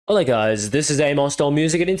Hello guys, this is Amosdoll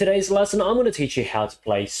Music, and in today's lesson I'm going to teach you how to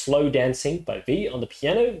play Slow Dancing by V on the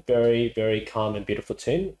piano. Very calm and beautiful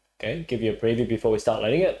tune. Okay, give you a preview before we start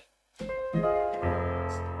learning it.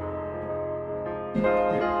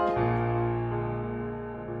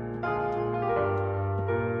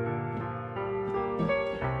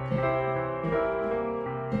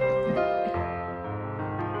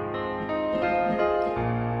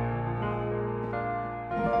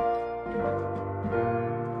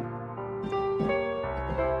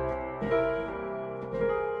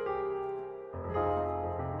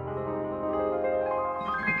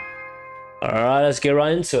 Alright, let's get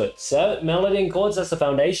right into it. So, melody and chords, that's the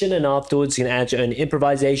foundation, and afterwards you can add your own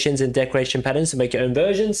improvisations and decoration patterns to make your own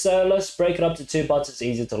versions. So let's break it up to two parts, it's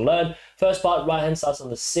easier to learn. First part, right hand starts on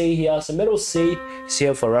the C here, so middle C is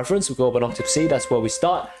here for reference. We go up an octave C, that's where we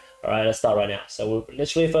start. Alright, let's start right now. So we're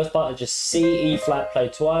literally first part is just C, E flat, play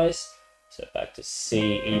twice. So back to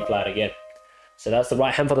C, E flat again. So that's the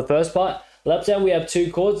right hand for the first part. Left hand we have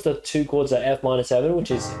two chords. The two chords are F minor 7, which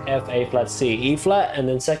is F, A flat, C, E flat, and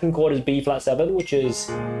then second chord is B flat 7, which is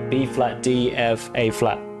B flat, D, F, A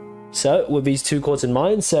flat. So with these two chords in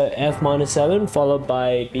mind, so F minor 7 followed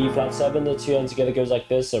by B flat 7, the two hands together goes like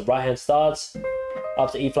this. So right hand starts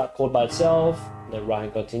after E flat chord by itself, and then right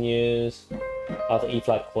hand continues after E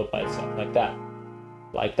flat chord by itself, like that.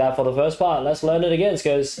 Like that for the first part. Let's learn it again. It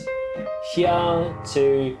goes here,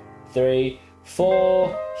 2, 3,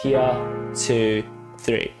 4, here, 2,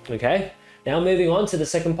 3. Okay, now moving on to the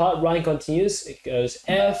second part. Right continues, it goes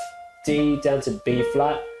F, D, down to B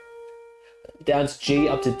flat, down to G,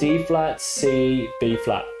 up to D flat, C, B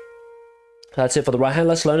flat. That's it for the right hand.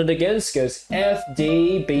 Let's learn it again. It goes F,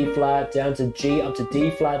 D, B flat, down to G, up to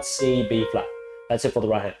D flat, C, B flat. That's it for the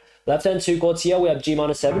right hand. Left hand two chords here, we have G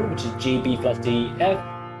minor 7, which is G, B flat, D, F,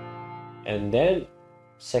 and then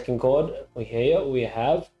second chord we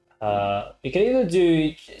have you can either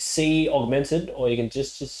do C augmented, or you can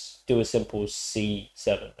just do a simple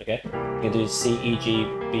C7, okay? You can do C, E, G,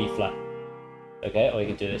 B flat, okay? Or you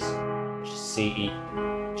can do this, C, E,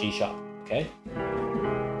 G sharp, okay?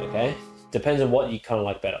 Okay, depends on what you kind of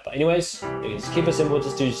like better. But anyways, you can just keep it simple,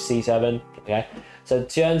 just do C7, okay? So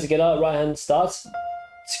two hands together, right hand starts,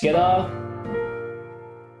 together,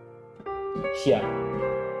 here.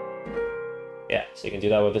 Yeah, so you can do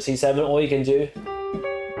that with the C7, or you can do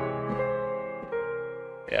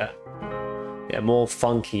yeah, more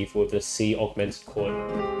funky with the C augmented chord.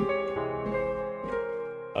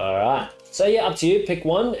 Alright, so yeah, up to you, pick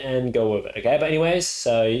one and go with it, okay? But anyways,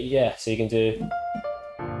 so yeah, so you can do,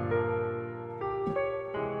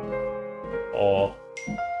 or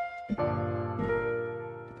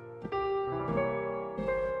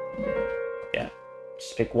yeah,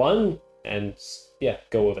 just pick one and yeah,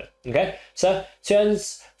 go with it, okay? So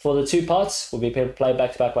turns for the two parts will be played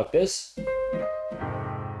back to back like this.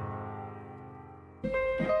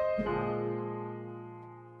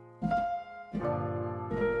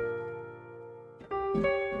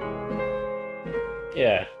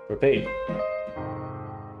 Yeah, repeat.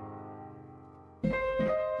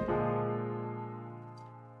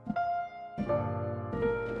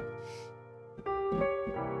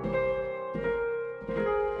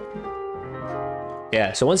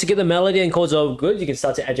 Yeah, so once you get the melody and chords all good, you can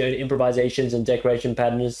start to add your own improvisations and decoration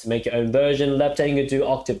patterns to make your own version. Left hand you can do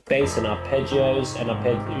octave bass and arpeggios.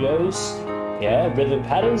 Yeah, rhythm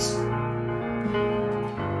patterns.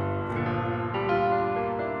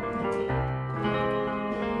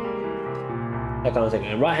 That kind of thing.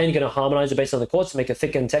 And right hand, you're going to harmonize it based on the chords to make a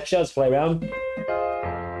thickened texture. Let's play around.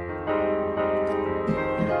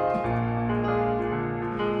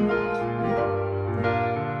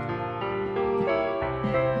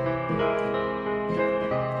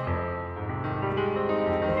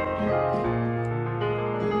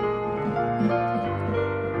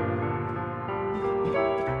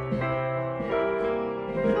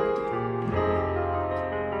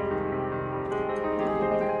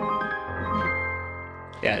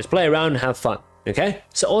 Yeah, just play around and have fun, okay?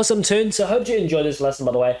 So awesome tune. So I hope you enjoyed this lesson,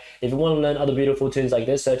 by the way. If you want to learn other beautiful tunes like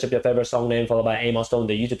this, search up your favorite song name followed by Amosdoll in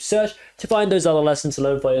the YouTube search to find those other lessons to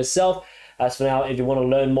learn for yourself. As for now, if you want to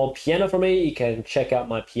learn more piano from me, you can check out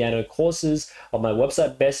my piano courses on my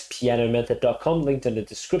website, bestpianomethod.com, linked in the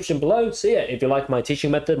description below. So yeah, if you like my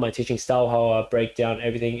teaching method, my teaching style, how I break down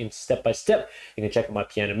everything in step by step, you can check out my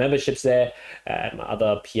piano memberships there, and my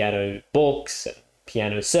other piano books,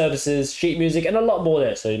 piano services, sheet music, and a lot more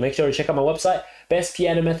there. So make sure to check out my website,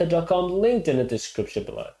 bestpianomethod.com, linked in the description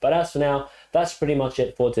below. But as for now, that's pretty much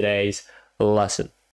it for today's lesson.